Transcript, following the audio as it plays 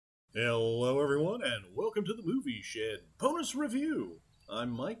Hello, everyone, and welcome to the Movie Shed bonus review.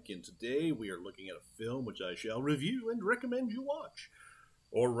 I'm Mike, and today we are looking at a film which I shall review and recommend you watch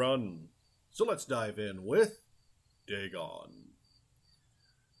or run. So let's dive in with Dagon.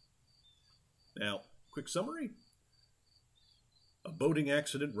 Now, quick summary. A boating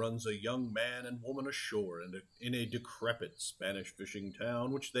accident runs a young man and woman ashore in a decrepit Spanish fishing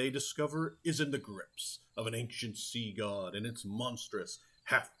town, which they discover is in the grips of an ancient sea god and its monstrous,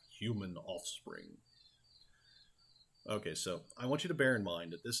 half-human offspring. Okay, so I want you to bear in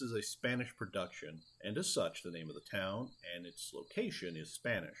mind that this is a Spanish production, and as such, the name of the town and its location is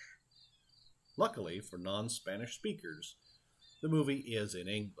Spanish. Luckily, for non-Spanish speakers, the movie is in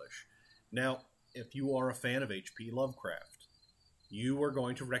English. Now, if you are a fan of H.P. Lovecraft, you are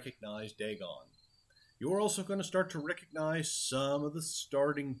going to recognize Dagon. You are also going to start to recognize some of the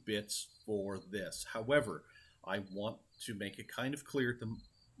starting bits for this. However, I want to make it kind of clear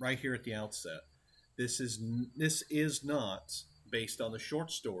right here at the outset. This is not based on the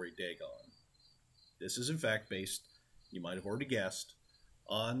short story Dagon. This is in fact based, you might have already guessed,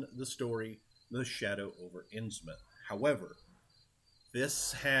 on the story The Shadow over Innsmouth. However,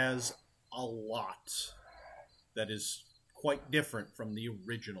 this has a lot that is quite different from the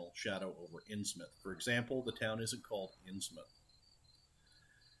original Shadow over Innsmouth. For example, the town isn't called Innsmouth.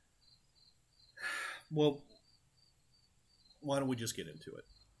 Well, why don't we just get into it?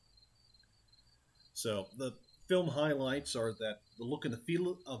 So, the film highlights are that the look and the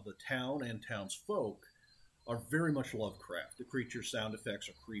feel of the town and townsfolk are very much Lovecraft. The creature sound effects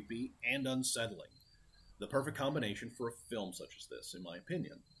are creepy and unsettling. The perfect combination for a film such as this, in my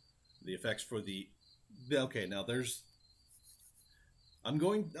opinion. The effects for okay, now there's...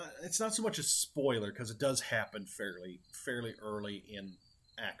 it's not so much a spoiler, because it does happen fairly early in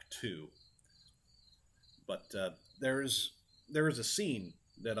Act 2. But there is a scene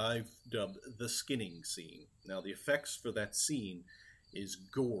that I've dubbed the skinning scene. Now, the effects for that scene is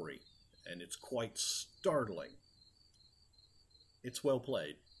gory, and it's quite startling. It's well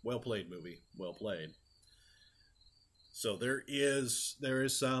played. Well played, movie. Well played. So there is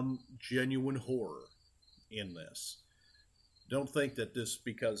some genuine horror in this. Don't think that this,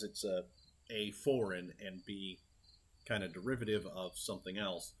 because it's A, foreign, and B, kind of derivative of something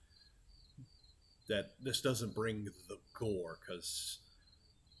else, that this doesn't bring the gore, because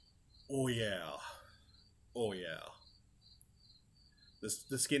oh yeah.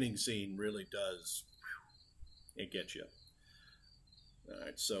 The skinning scene really does, it gets you.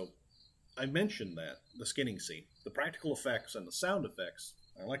 Alright, so I mentioned that, the skinning scene. The practical effects and the sound effects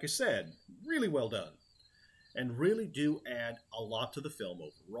are, like I said, really well done, and really do add a lot to the film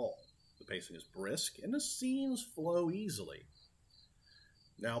overall. The pacing is brisk, and the scenes flow easily.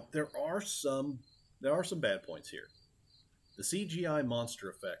 Now, there are some bad points here. The CGI monster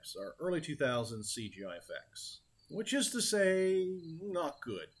effects are early 2000s CGI effects, which is to say, not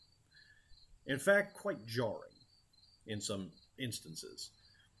good. In fact, quite jarring in some instances.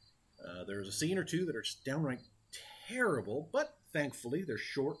 There's a scene or two that are downright terrible, but thankfully they're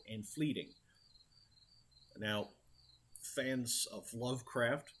short and fleeting. Now, fans of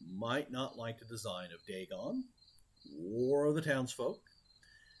Lovecraft might not like the design of Dagon or the townsfolk,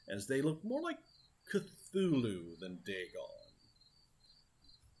 as they look more like Cthulhu than Dagon.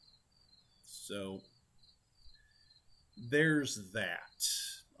 So, there's that.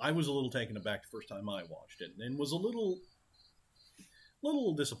 I was a little taken aback the first time I watched it, and was a little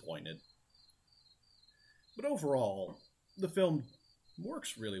disappointed. But overall, the film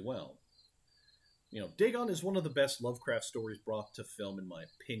works really well. Dagon is one of the best Lovecraft stories brought to film, in my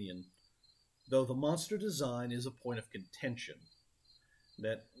opinion, though the monster design is a point of contention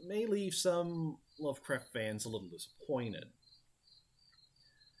that may leave some Lovecraft fans a little disappointed.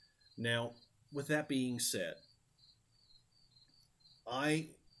 Now, with that being said, I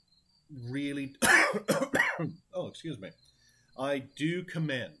really... oh, excuse me. I do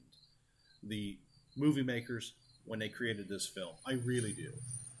commend the movie makers when they created this film. I really do.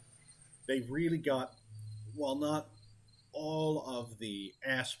 They really got, while not all of the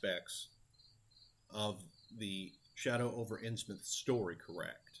aspects of the Shadow over Innsmouth story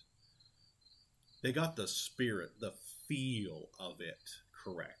correct, they got the spirit, the feel of it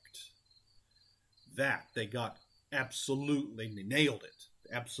correct. That they got absolutely nailed it.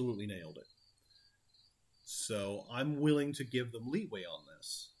 Absolutely nailed it. So I'm willing to give them leeway on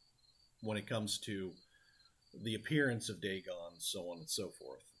this when it comes to the appearance of Dagon, so on and so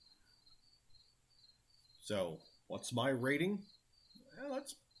forth. So, what's my rating? Well,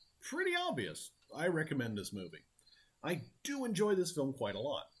 that's pretty obvious. I recommend this movie. I do enjoy this film quite a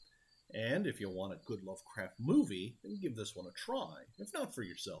lot. And if you want a good Lovecraft movie, then give this one a try. If not for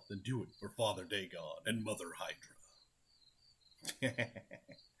yourself, then do it for Father Dagon and Mother Hydra.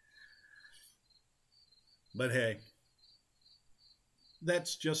 But hey,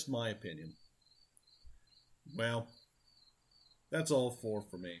 that's just my opinion. Well, that's all for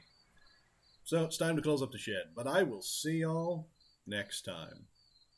me. So it's time to close up the shed, but I will see y'all next time.